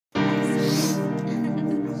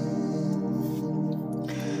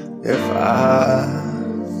If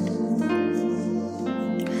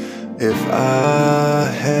I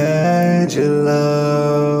had your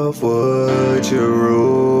love, would you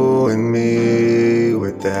ruin me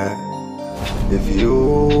with that? If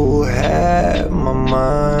you had my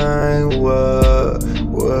mind, what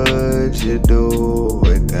would you do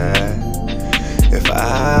with that? If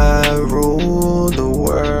I ruled the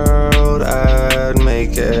world, I'd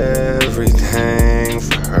make everything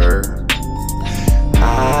for her.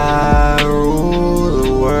 I rule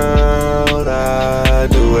the world, I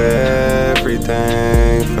do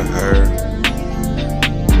everything for her.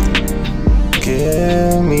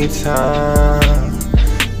 Give me time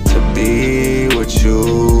to be what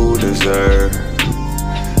you deserve.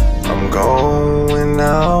 I'm going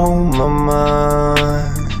out my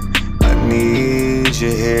mind. I need you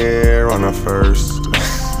here on the first.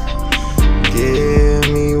 Give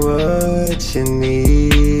me what you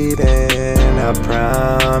need, and I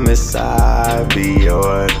promise I'll be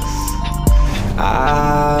yours.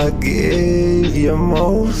 I'll give you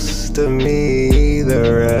most of me,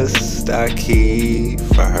 the rest I keep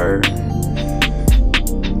for her.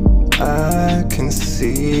 I can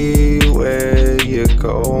see where you're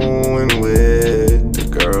going with the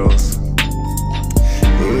girls.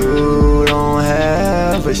 You don't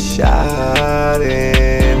have a shot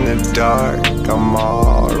in the dark, I'm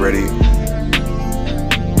already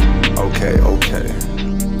okay.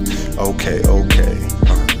 Okay, okay,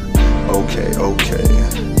 okay, okay,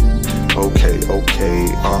 okay,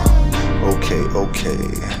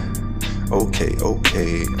 okay, okay,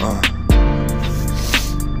 okay.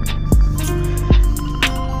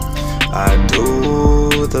 I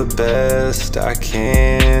do the best I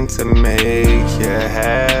can to make you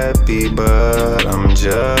happy, but I'm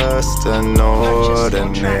just an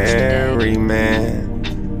ordinary man.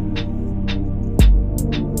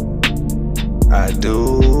 I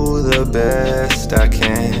do the best I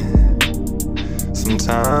can.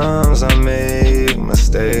 Sometimes I make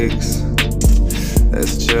mistakes.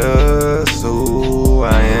 That's just who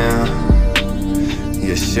I am.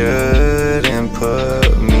 You shouldn't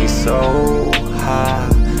put me so high.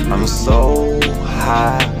 I'm so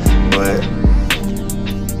high, but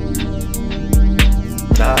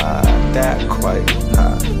not that quite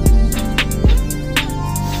high.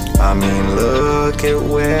 I mean, look at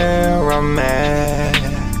where I'm at,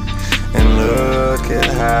 and look at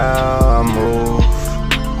how I move.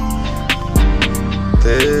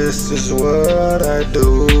 This is what I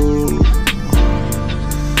do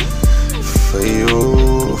for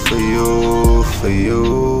you, for you, for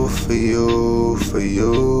you, for you, for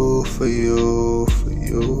you, for you, for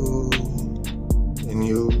you.